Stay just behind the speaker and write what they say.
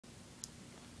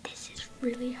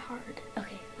really hard.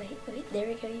 Okay, wait, there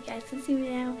we go, you guys can see me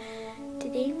now.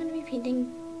 Today I'm going to be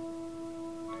painting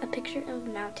a picture of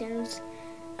mountains.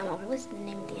 I'll probably the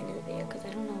name at the end of the video because I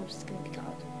don't know what it's going to be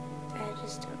called. I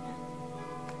just don't know.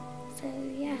 So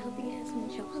yeah, I hope you guys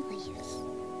enjoy this.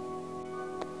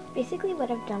 Basically what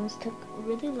I've done is took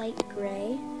really light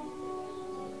gray,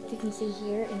 as you can see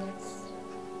here, and it's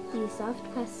these soft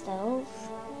pastels.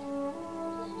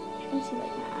 You can see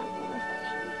like my eyeball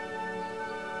reflection.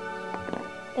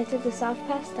 I took the soft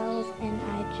pastels and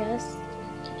I just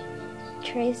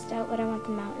traced out what I want the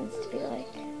mountains to be like.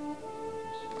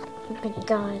 Oh my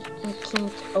god, I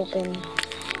can't open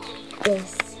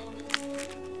this.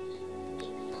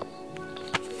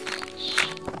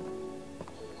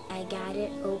 I got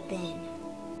it open.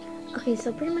 Okay,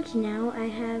 so pretty much now I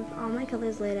have all my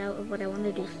colors laid out of what I want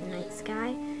to do for the night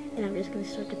sky, and I'm just going to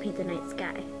start to paint the night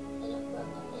sky.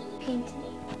 Paint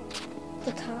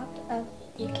the top of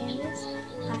the canvas.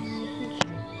 I'm making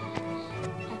sure I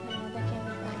have another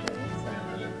canvas like this. So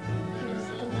here's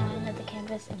the line of the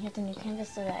canvas, and here's the new canvas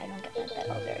so that I don't get my bed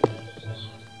all dirty.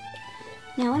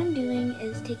 Now what I'm doing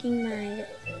is taking my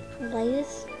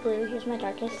lightest blue, here's my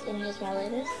darkest, and here's my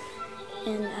lightest,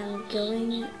 and I'm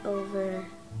going over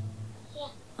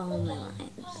all my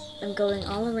lines. I'm going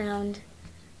all around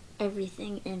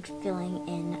everything and filling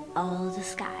in all the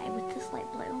sky with this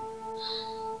light blue.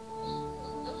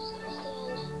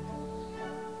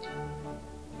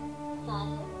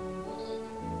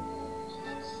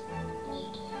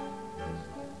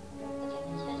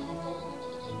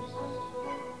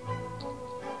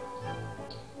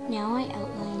 Now I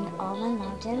outlined all my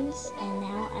mountains, and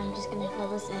now I'm just going to fill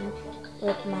this in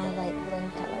with my light blue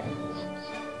color.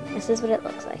 This is what it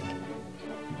looks like.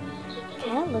 It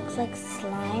kind of looks like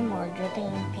slime or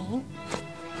dripping paint.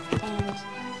 And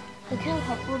look how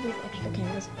helpful these extra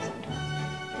canvas was on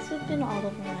top. This would have been all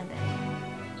over my bed.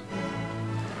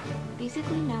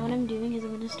 Basically now what I'm doing is I'm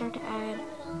going to start to add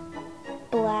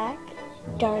black,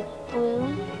 dark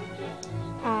blue.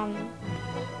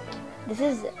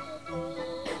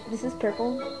 This is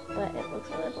purple, but it looks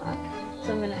really black.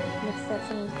 So I'm going to mix that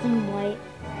with some white,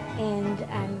 and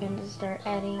I'm going to start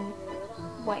adding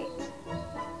white.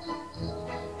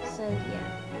 So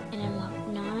yeah, and I'm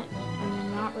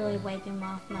not really wiping them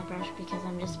off my brush because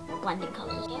I'm just blending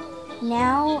colors.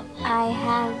 Now I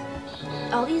have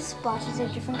all these splotches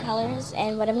of different colors,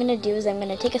 and what I'm going to do is I'm going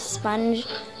to take a sponge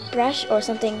brush or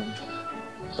something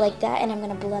like that, and I'm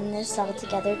going to blend this all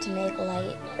together to make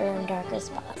lighter and darker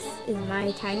spots. This is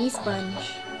my tiny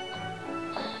sponge.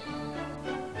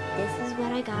 This is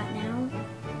what I got now.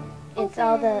 It's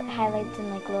all the highlights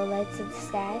and like lowlights of the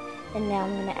sky, and now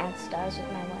I'm going to add stars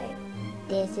with my white.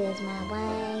 This is my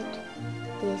white.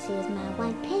 This is my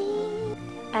white paint.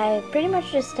 I pretty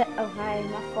much just, oh hi,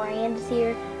 my forehands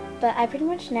here, but I pretty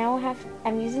much now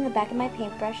I'm using the back of my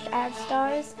paintbrush to add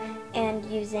stars, and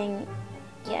using,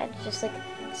 yeah, just like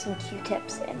some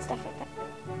Q-tips and stuff like that.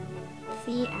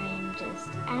 See, I am just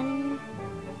adding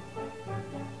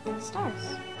the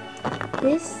stars.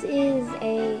 This is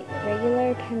a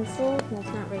regular pencil. No, it's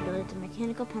not regular, it's a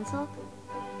mechanical pencil.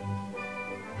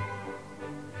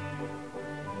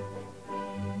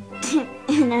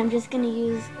 And I'm just going to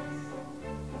use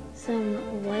some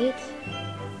white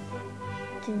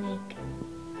to make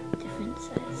different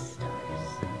size stars.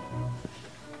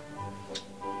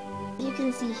 You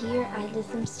can see here I did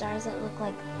some stars that look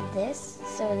like this,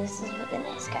 so this is what the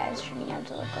night sky is turning out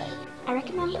to look like. I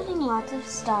recommend putting lots of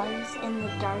stars in the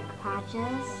dark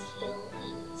patches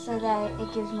so that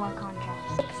it gives more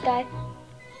contrast. Sky.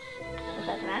 Is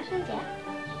that the mountains? Yeah.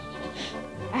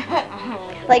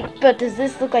 Like, but does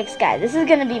this look like sky? This is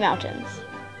gonna be mountains.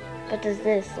 But does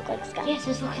this look like sky? Yes,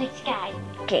 this looks like sky.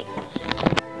 Okay.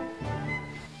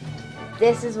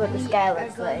 This is what the sky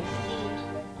looks like.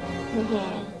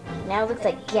 Now it looks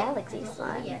like galaxy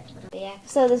slime. Yeah.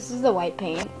 So this is the white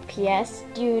paint. P.S.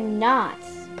 Do not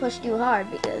push too hard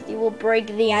because you will break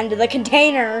the end of the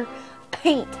container of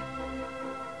paint.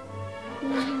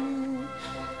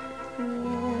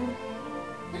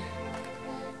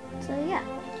 So yeah.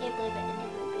 Can't believe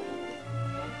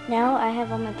it. Now I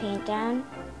have all my paint down,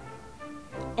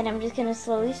 and I'm just gonna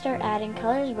slowly start adding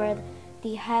colors where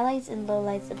the highlights and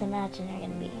lowlights of the mountain are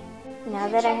gonna be. Now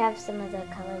that I have some of the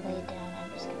color laid down,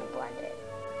 I'm just gonna blend it.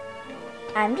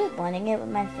 I'm just blending it with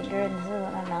my finger, and this is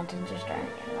what my mountains are starting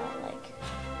to look like.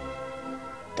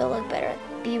 They'll look better.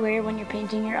 Beware when you're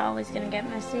painting, you're always gonna get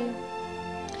messy.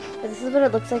 But this is what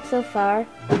it looks like so far.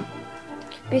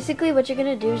 Basically what you're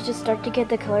going to do is just start to get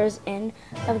the colors in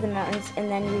of the mountains and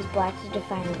then use black to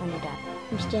define it when you're done.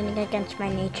 I'm standing against my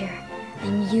nature.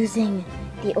 I'm using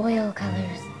the oil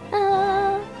colors.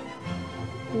 Ah!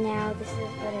 Now this is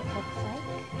what it looks like.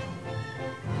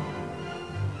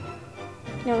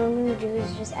 Now what I'm going to do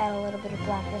is just add a little bit of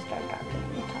black to start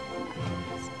darkening the top of the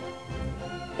mountains.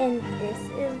 And this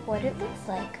is what it looks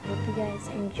like. Hope you guys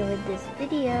enjoyed this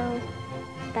video.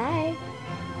 Bye.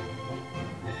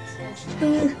 Now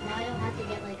I don't have to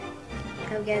get like.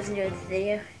 Hope you guys enjoyed this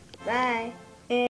video. Bye.